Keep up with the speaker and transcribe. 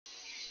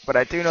But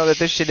I do know that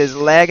this shit is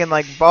lagging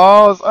like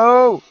balls.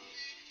 Oh!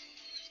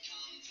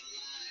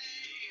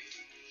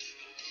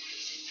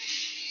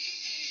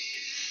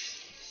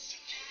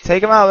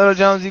 Take him out, Little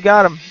Jones. You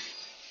got him.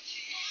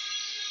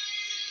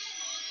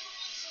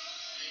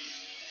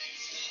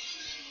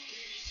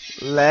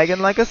 Lagging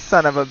like a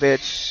son of a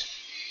bitch.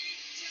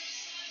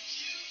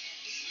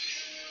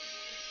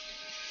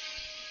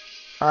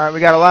 Alright, we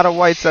got a lot of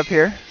whites up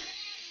here.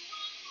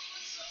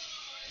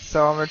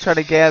 So I'm going to try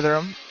to gather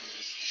them.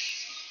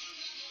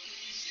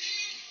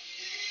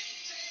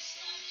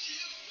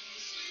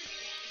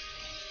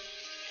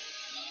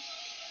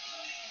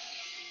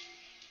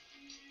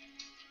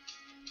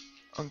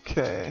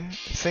 Okay, I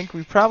think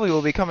we probably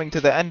will be coming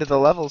to the end of the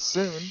level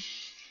soon.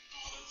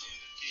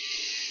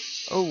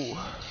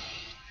 Oh.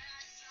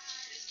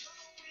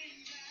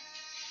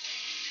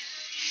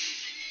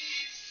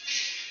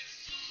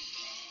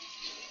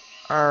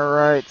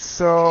 Alright,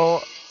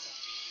 so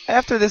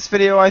after this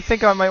video, I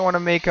think I might want to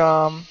make,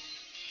 I'm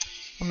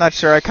not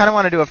sure, I kind of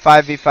want to do a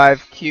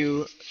 5v5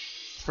 queue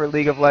for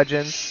League of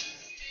Legends.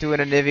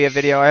 Doing a Nivea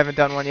video, I haven't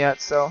done one yet,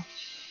 so.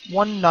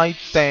 One night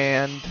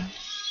stand.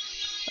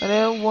 And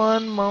then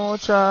one more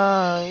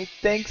try.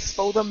 Thanks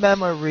for the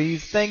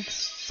memories.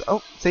 Thanks.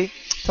 Oh, see?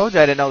 Told you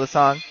I didn't know the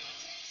song.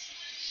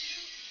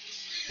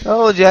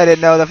 Told you I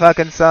didn't know the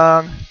fucking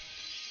song.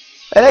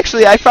 And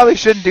actually, I probably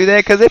shouldn't do that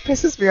because it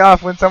pisses me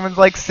off when someone's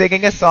like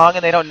singing a song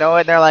and they don't know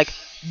it and they're like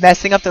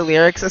messing up the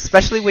lyrics,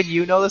 especially when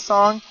you know the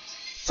song.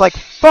 It's like,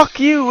 fuck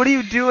you, what are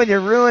you doing? You're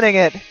ruining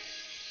it.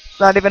 It's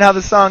not even how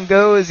the song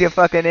goes, you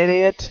fucking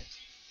idiot.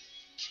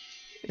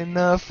 In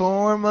the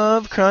form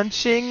of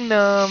crunching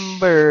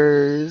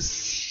numbers.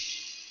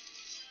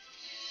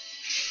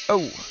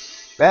 Oh,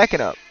 backing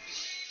up.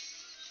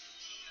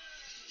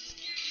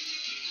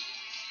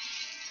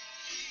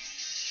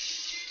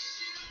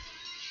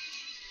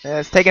 Yeah,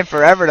 it's taking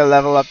forever to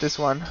level up this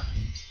one.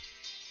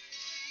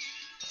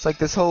 It's like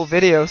this whole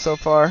video so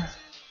far.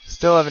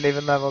 Still haven't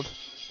even leveled.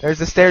 There's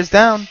the stairs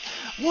down.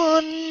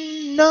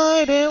 One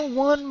night and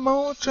one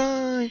more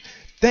try.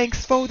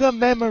 Thanks for the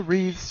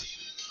memories.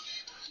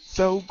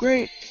 So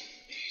great.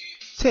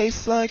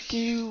 Tastes like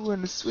you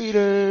and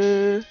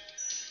sweeter.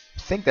 I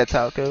think that's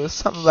how it goes.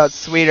 Something about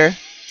sweeter.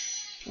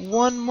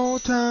 One more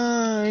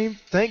time.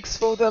 Thanks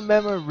for the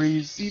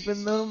memories.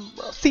 Even though...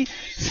 See,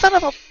 son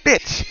of a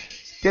bitch.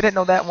 Didn't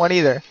know that one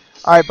either.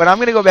 Alright, but I'm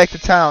going to go back to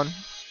town.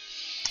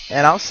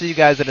 And I'll see you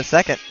guys in a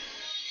second.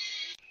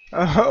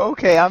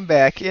 Okay, I'm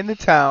back in the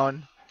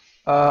town.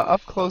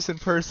 Up close and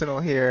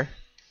personal here.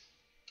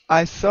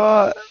 I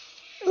saw...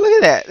 Look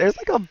at that. There's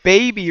like a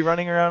baby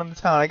running around in the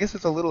town. I guess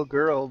it's a little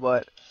girl,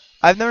 but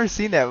I've never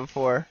seen that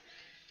before.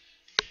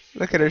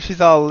 Look at her. She's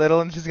all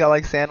little and she's got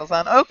like sandals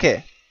on.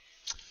 Okay.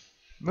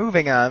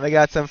 Moving on. We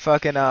got some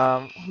fucking,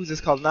 who's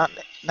this called? Not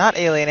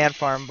Alien Ant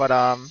Farm, but,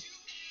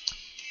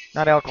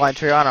 not Alkaline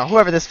Trio. I don't know.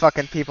 Whoever this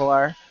fucking people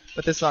are.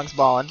 But this song's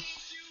ballin'.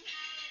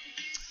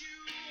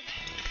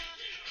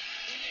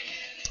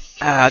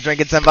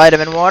 Drinking some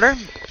vitamin water.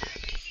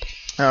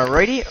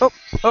 Alrighty. Oh,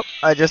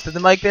 I adjusted the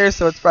mic there,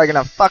 so it's probably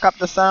gonna fuck up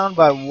the sound,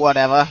 but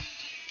whatever.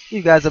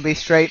 You guys will be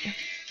straight.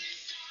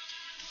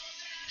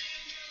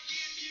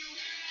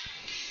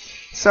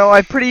 So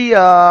I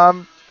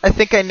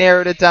think I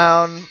narrowed it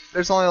down.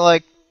 There's only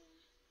like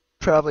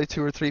probably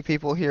 2 or 3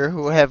 people here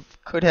who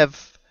could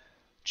have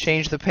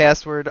changed the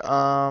password.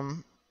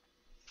 Not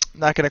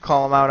gonna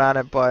call them out on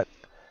it, but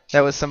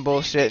that was some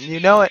bullshit, and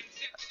you know it.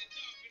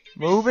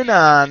 Moving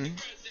on.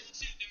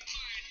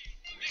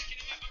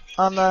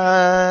 On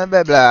the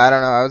blah blah, I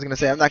don't know. I was gonna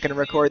say I'm not gonna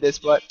record this,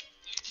 but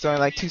it's only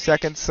like 2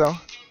 seconds, so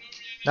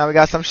now we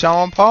got some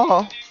Sean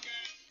Paul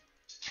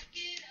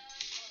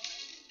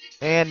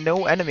and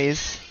no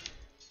enemies.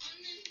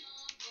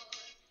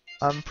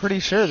 I'm pretty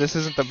sure this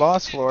isn't the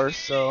boss floor,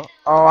 so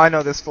oh, I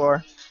know this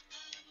floor.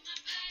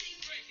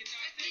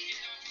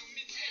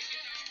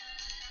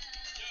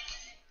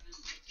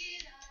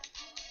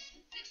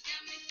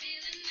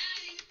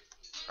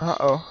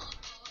 Uh-oh.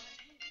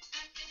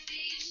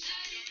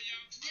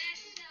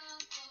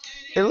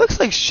 It looks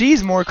like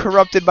she's more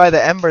corrupted by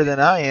the Ember than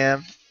I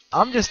am.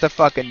 I'm just a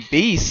fucking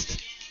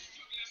beast.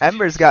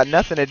 Ember's got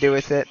nothing to do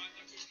with it.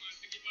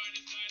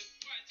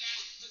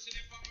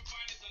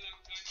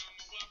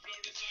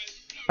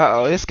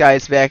 Uh-oh, this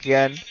guy's back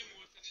again.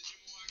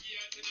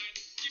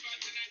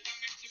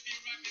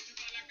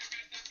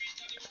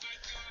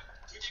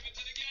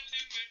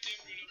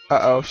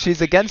 Uh-oh,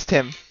 she's against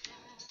him.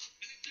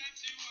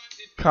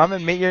 Come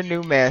and meet your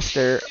new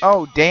master.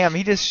 Oh, damn,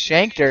 he just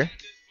shanked her.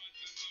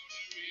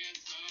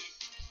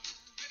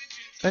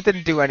 That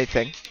didn't do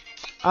anything.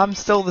 I'm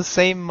still the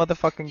same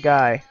motherfucking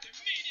guy.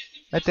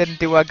 That didn't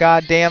do a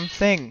goddamn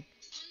thing.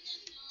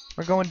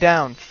 We're going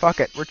down.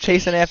 Fuck it. We're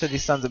chasing after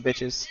these sons of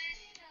bitches.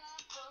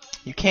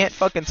 You can't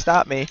fucking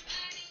stop me.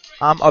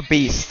 I'm a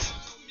beast.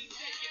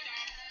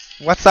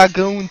 What's a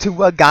goon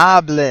to a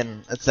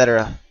goblin?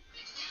 Etc.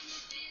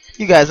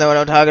 You guys know what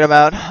I'm talking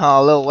about.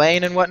 Oh, Lil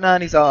Wayne and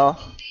whatnot. He's all...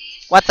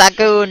 What's a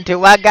goon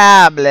to a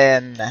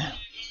goblin?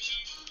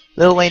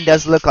 Lil Wayne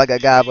does look like a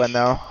goblin,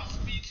 though.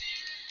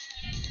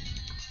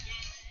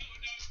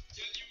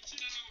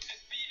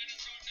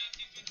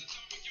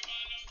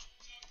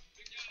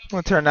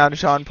 We'll turn down to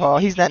Sean Paul.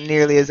 He's not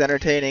nearly as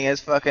entertaining as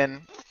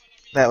fucking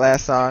that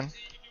last song.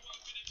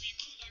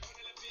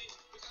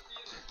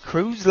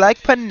 Cruise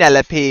like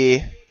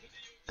Penelope.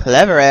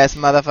 Clever ass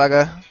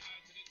motherfucker.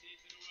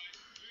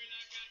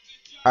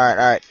 Alright,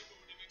 alright.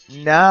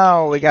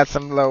 Now we got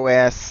some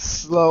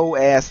slow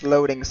ass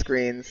loading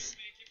screens.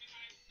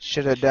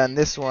 Should have done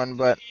this one,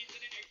 but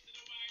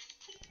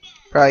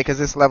probably because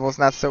this level's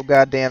not so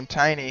goddamn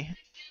tiny.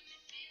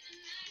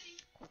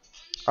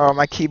 Oh,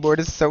 my keyboard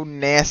is so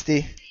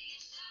nasty.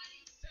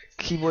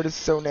 Keyboard is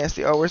so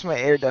nasty. Oh, where's my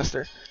air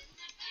duster?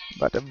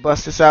 About to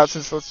bust this out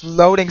since this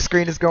loading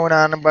screen is going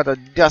on. I'm about to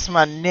dust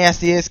my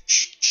nasty ass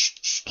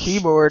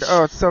keyboard.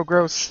 Oh, it's so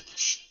gross.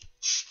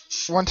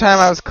 One time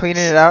I was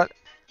cleaning it out,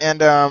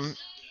 and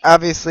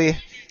obviously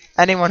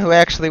anyone who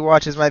actually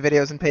watches my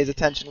videos and pays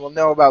attention will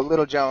know about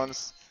Little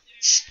Jones.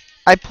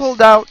 I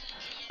pulled out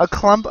a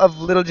clump of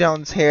Little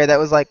Jones hair that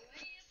was like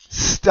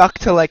stuck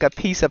to like a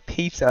piece of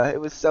pizza.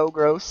 It was so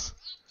gross.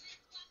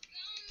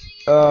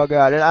 Oh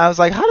god, and I was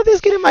like, how did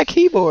this get in my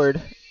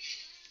keyboard?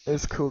 It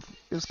was cool.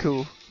 It was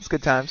cool. It was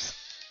good times.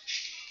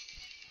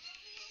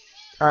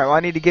 Alright, well I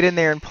need to get in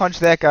there and punch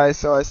that guy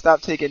so I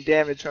stop taking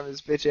damage from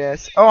his bitch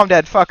ass. Oh, I'm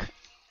dead. Fuck.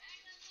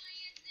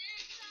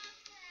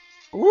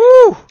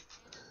 Woo!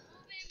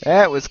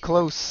 That was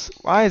close.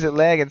 Why is it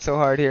lagging so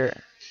hard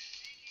here?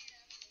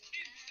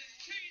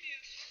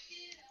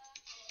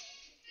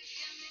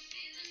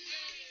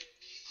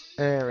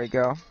 There we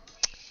go.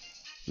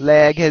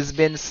 Lag has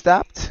been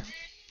stopped.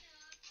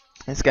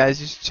 This guy's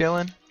just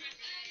chilling.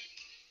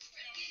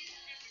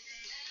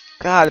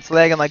 God, it's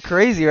lagging like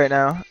crazy right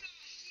now.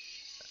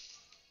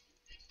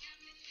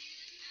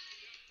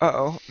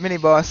 Uh-oh. Mini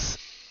boss.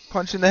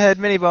 Punch in the head,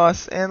 mini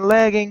boss. And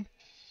lagging.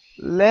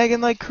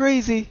 Lagging like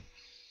crazy.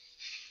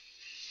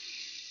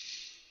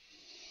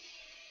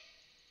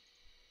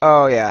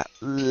 Oh, yeah.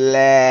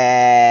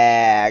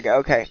 Lag.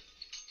 Okay.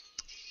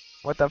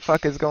 What the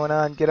fuck is going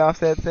on? Get off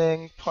that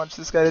thing. Punch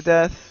this guy to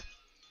death.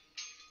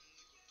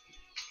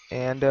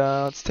 And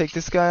let's take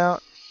this guy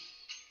out.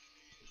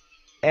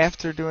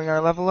 After doing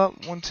our level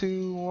up. 1,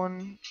 2,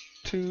 1,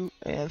 2,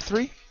 and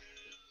 3.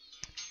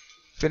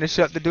 Finish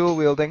up the dual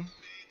wielding.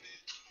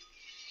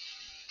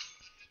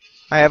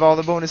 I have all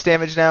the bonus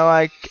damage now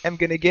I am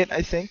going to get,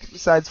 I think,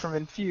 besides from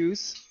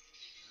Infuse,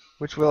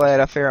 which will add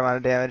a fair amount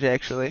of damage,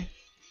 actually.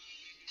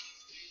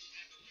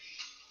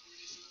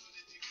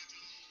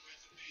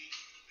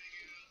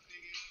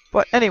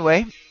 But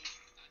anyway,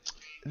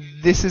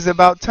 this is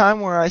about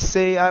time where I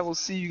say I will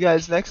see you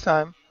guys next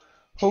time.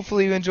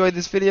 Hopefully you enjoyed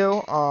this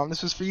video.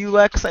 This was for you,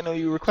 Lex. I know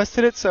you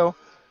requested it, so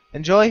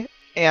enjoy.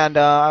 And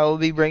I will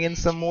be bringing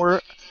some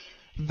more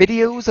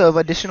videos of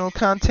additional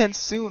content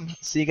soon.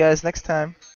 See you guys next time.